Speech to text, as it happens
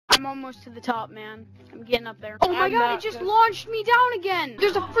I'm almost to the top, man. I'm getting up there. Oh my god, it just launched me down again!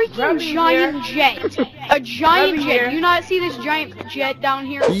 There's a freaking giant jet. A giant jet. Do you not see this giant jet down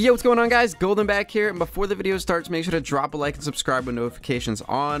here? Yo, what's going on, guys? Golden back here. And before the video starts, make sure to drop a like and subscribe with notifications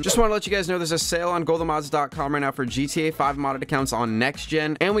on. Just want to let you guys know there's a sale on goldenmods.com right now for GTA 5 modded accounts on next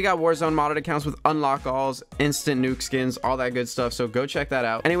gen. And we got Warzone modded accounts with unlock alls, instant nuke skins, all that good stuff. So go check that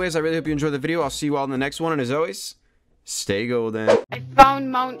out. Anyways, I really hope you enjoyed the video. I'll see you all in the next one. And as always, stay golden. I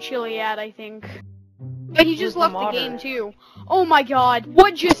found Mount Chiliad, I think. But he just left the game too. Oh my god,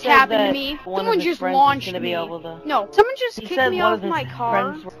 what just happened to me? Someone just launched me. No, someone just kicked me off my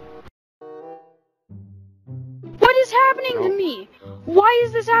car. What is happening to me? Why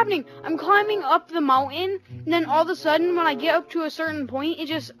is this happening? I'm climbing up the mountain, and then all of a sudden, when I get up to a certain point, it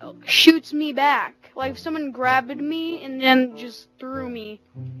just shoots me back. Like someone grabbed me and then just threw me.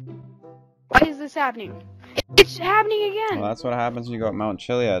 Why is this happening? It's happening again. Well, that's what happens when you go up Mount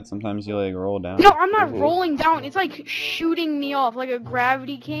Chiliad. Sometimes you like roll down. No, I'm not rolling down. It's like shooting me off like a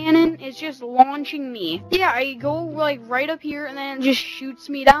gravity cannon. It's just launching me. Yeah, I go like right up here and then it just shoots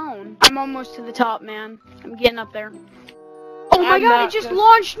me down. I'm almost to the top, man. I'm getting up there. Oh my god, it just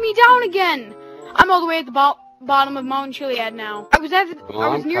launched me down again. I'm all the way at the bottom of Mount Chiliad now. I was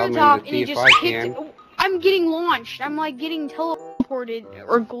near the top and it just kicked. I'm getting launched. I'm like getting teleported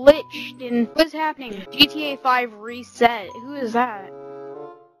or glitched. And what's happening? GTA 5 reset. Who is that?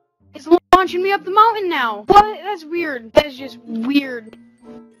 It's launching me up the mountain now. What? That's weird. That is just weird.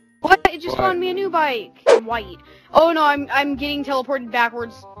 What? It just spawned me a new bike. White. Oh no, I'm getting teleported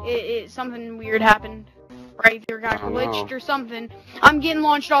backwards. Something weird happened. Right there, got glitched or something. I'm getting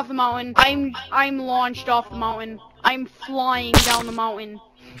launched off the mountain. I'm launched off the mountain. I'm flying down the mountain.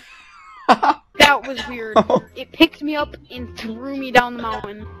 That was weird. It picked me up and threw me down the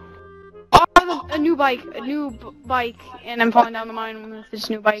mountain. Oh, a new bike, and I'm falling down the mountain with this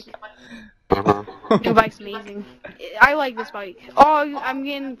new bike. New bike's amazing. I like this bike. Oh, I'm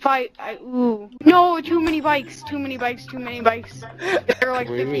getting ooh. No, too many bikes. There are like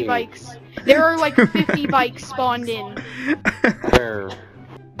 50 bikes. There are like 50 bikes spawned in. Where?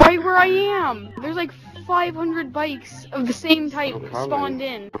 Right where I am. There's like 500 bikes of the same type spawned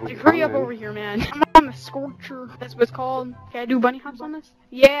in. Like, hurry up over here, man. I'm a scorcher. That's what it's called. Can I do bunny hops on this?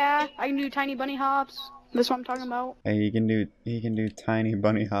 Yeah, I can do tiny bunny hops. That's what I'm talking about. Hey, he can do tiny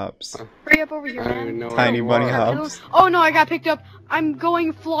bunny hops. Hurry up over here, man. Tiny bunny hops. Oh no, I got picked up. I'm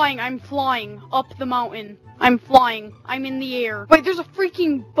going flying. I'm flying up the mountain. I'm flying. I'm in the air. Wait, there's a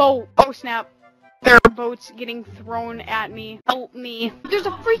freaking boat. Oh snap. There are boats getting thrown at me. Help me. There's a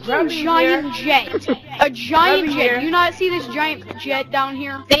freaking giant jet. A giant jet. Do you not see this giant jet down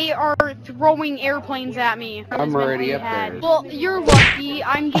here? They are throwing airplanes at me. I'm already up there. Well, you're lucky.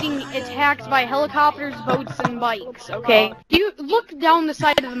 I'm getting attacked by helicopters, boats, and bikes, okay? You look down the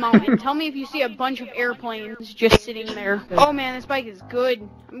side of the mountain. Tell me if you see a bunch of airplanes just sitting there. Oh man, this bike is good.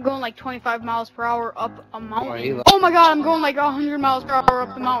 I'm going like 25 miles per hour up a mountain. Oh my god, I'm going like 100 miles per hour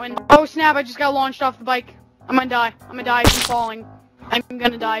up the mountain. Oh snap, I just got launched off the bike. I'm gonna die. I'm gonna die from falling. I'm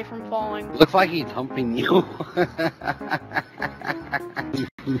gonna die from falling. Looks like he's humping you.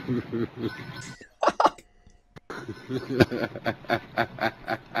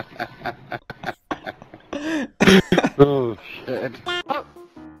 Oh shit. Oh.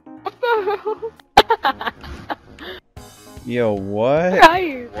 What the hell? Yo, what? Where are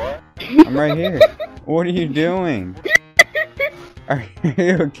you? I'm right here. What are you doing? Are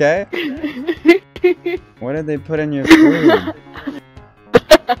you okay? What did they put in your food?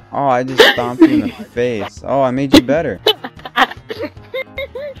 Oh, I just stomped you in the face. Oh, I made you better.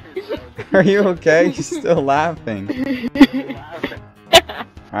 Are you okay? You're still laughing.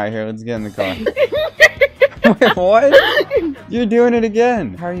 Alright, here, let's get in the car. Wait, what? You're doing it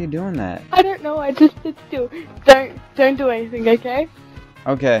again. How are you doing that? I don't know, I just sit still. Don't do anything, okay?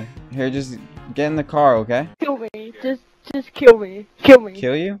 Okay, here, just get in the car, okay? Kill me. Just kill me. Kill me.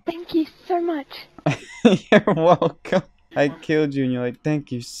 Kill you? Thank you so much. You're welcome. I killed you and you're like,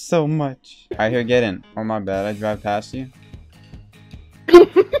 thank you so much. Alright, here, get in. Oh, my bad, I drive past you.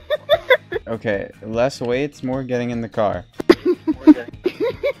 Okay, less weights, more getting in the car.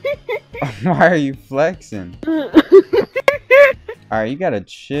 Why are you flexing? Alright, you gotta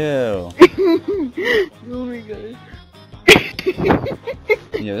chill. Oh my god.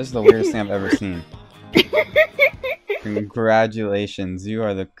 Yeah, this is the weirdest thing I've ever seen. Congratulations, you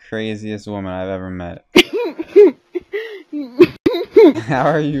are the craziest woman I've ever met. How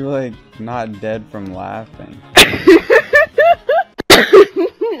are you, like, not dead from laughing?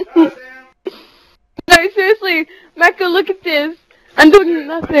 No, seriously, Mecca, look at this. I'm doing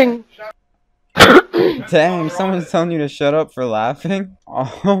nothing. Dang, someone's telling you to shut up for laughing?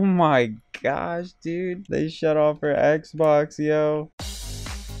 Oh my gosh, dude. They shut off her Xbox, yo.